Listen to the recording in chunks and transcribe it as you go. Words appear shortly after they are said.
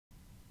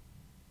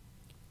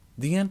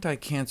The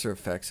anti-cancer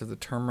effects of the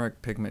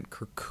turmeric pigment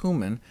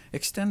curcumin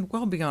extend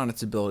well beyond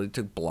its ability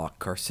to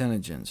block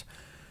carcinogens.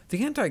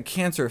 The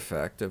anti-cancer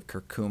effect of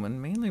curcumin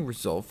mainly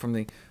results from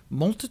the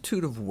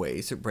multitude of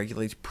ways it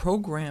regulates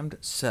programmed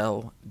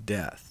cell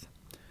death.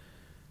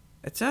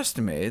 It's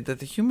estimated that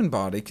the human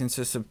body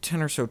consists of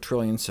 10 or so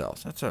trillion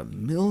cells. That's a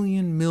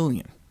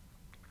million.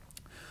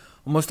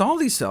 Almost all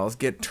these cells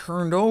get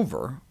turned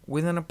over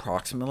within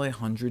approximately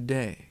 100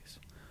 days.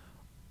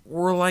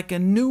 We're like a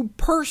new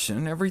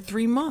person every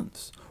 3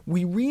 months.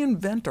 We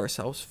reinvent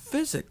ourselves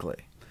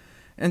physically.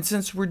 And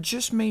since we're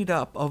just made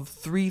up of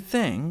 3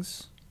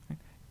 things,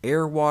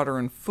 air, water,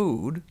 and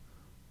food,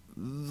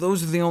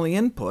 those are the only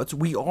inputs.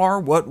 We are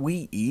what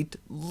we eat,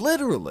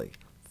 literally,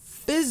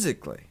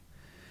 physically.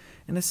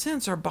 In a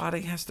sense, our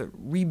body has to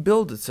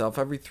rebuild itself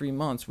every 3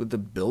 months with the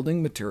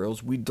building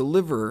materials we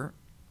deliver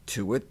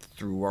to it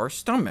through our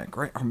stomach.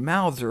 Right? Our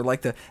mouths are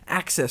like the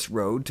access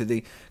road to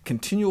the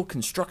continual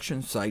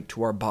construction site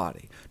to our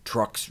body.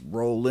 Trucks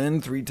roll in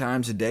 3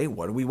 times a day.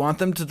 What do we want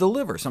them to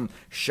deliver? Some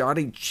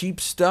shoddy, cheap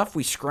stuff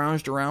we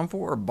scrounged around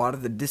for, or bought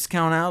at the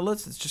discount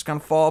outlets that's just going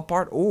to fall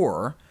apart?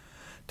 Or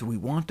do we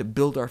want to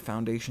build our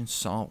foundation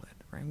solid?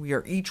 Right? We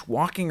are each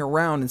walking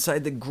around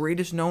inside the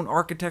greatest known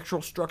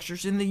architectural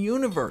structures in the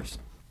universe.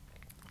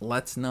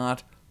 Let's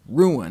not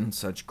ruin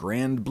such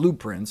grand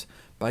blueprints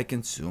by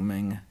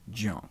consuming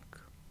junk.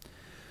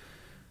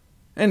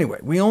 Anyway,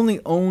 we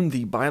only own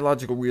the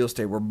biological real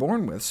estate we're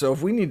born with, so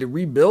if we need to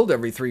rebuild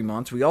every 3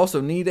 months, we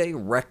also need a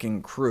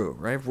wrecking crew.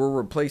 Right? If we're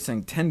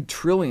replacing 10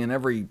 trillion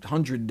every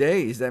 100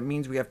 days, that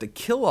means we have to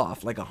kill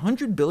off like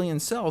 100 billion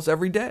cells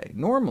every day,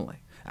 normally,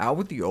 out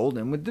with the old,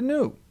 in with the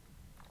new.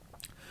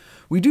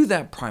 We do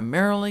that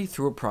primarily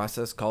through a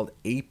process called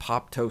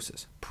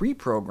apoptosis,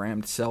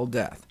 pre-programmed cell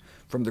death,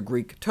 from the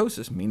Greek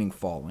tosis meaning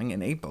falling,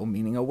 and apo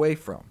meaning away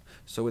from.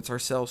 So it's our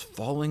cells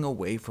falling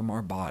away from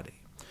our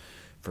body.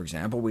 For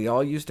example, we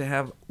all used to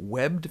have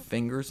webbed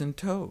fingers and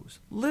toes,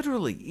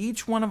 literally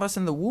each one of us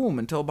in the womb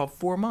until about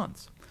 4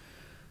 months.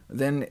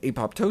 Then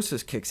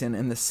apoptosis kicks in,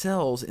 and the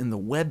cells in the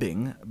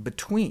webbing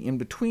in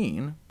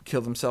between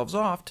kill themselves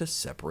off to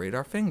separate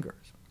our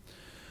fingers.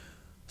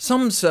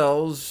 Some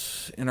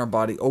cells in our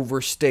body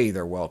overstay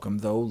their welcome,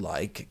 though,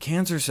 like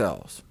cancer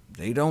cells.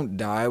 They don't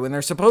die when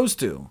they're supposed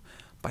to,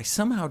 by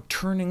somehow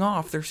turning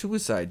off their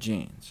suicide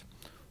genes.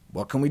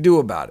 What can we do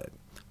about it?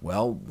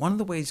 Well, one of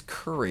the ways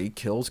curry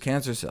kills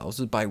cancer cells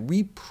is by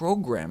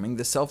reprogramming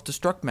the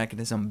self-destruct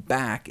mechanism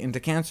back into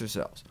cancer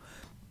cells.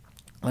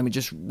 Let me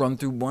just run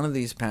through one of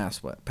these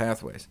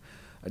pathways,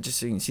 just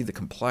so you can see the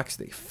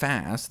complexity.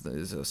 FAST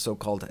is a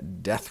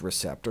so-called death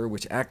receptor,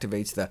 which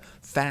activates the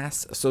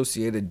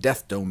FAST-associated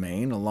death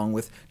domain, along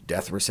with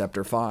death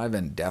receptor 5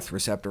 and death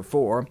receptor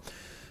 4.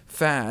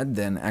 FAD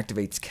then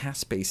activates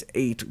caspase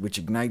 8, which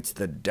ignites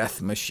the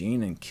death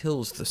machine and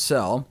kills the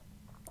cell.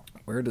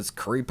 Where does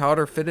curry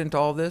powder fit into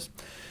all this?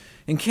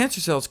 In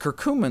cancer cells,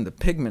 curcumin, the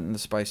pigment in the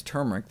spice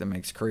turmeric that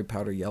makes curry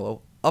powder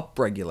yellow,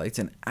 upregulates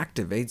and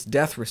activates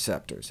death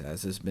receptors,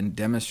 as has been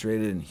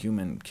demonstrated in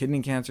human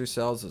kidney cancer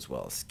cells, as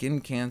well as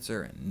skin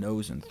cancer and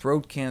nose and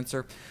throat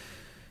cancer.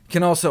 It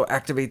can also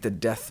activate the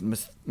death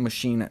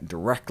machine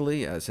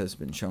directly, as has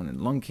been shown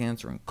in lung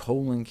cancer and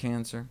colon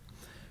cancer.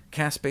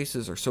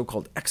 Caspases are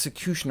so-called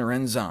executioner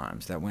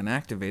enzymes that, when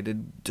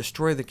activated,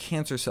 destroy the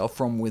cancer cell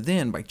from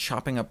within by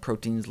chopping up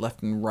proteins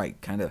left and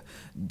right, kind of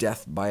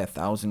death by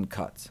 1,000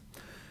 cuts.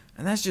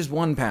 And that's just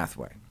one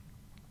pathway.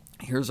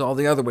 Here's all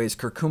the other ways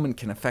curcumin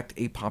can affect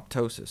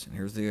apoptosis, and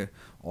here's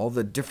all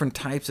the different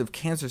types of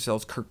cancer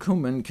cells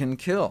curcumin can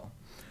kill.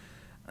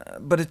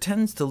 But it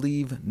tends to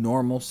leave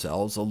normal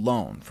cells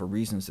alone, for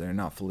reasons that are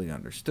not fully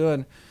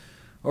understood.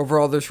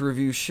 Overall, this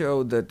review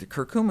showed that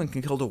curcumin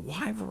can kill a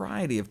wide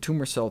variety of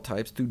tumor cell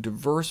types through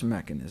diverse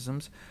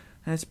mechanisms,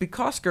 and it's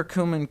because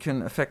curcumin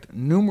can affect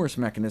numerous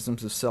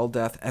mechanisms of cell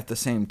death at the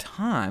same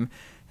time,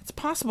 it's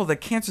possible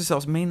that cancer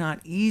cells may not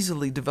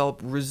easily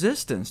develop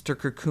resistance to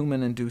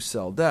curcumin-induced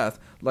cell death,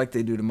 like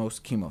they do to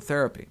most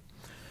chemotherapy.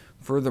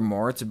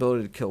 Furthermore, its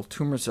ability to kill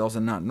tumor cells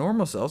and not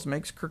normal cells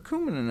makes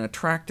curcumin an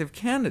attractive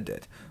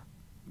candidate.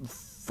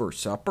 For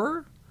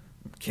supper?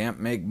 Can't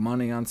make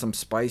money on some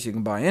spice you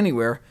can buy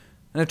anywhere.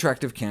 An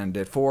attractive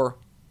candidate for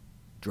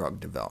drug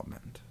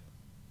development.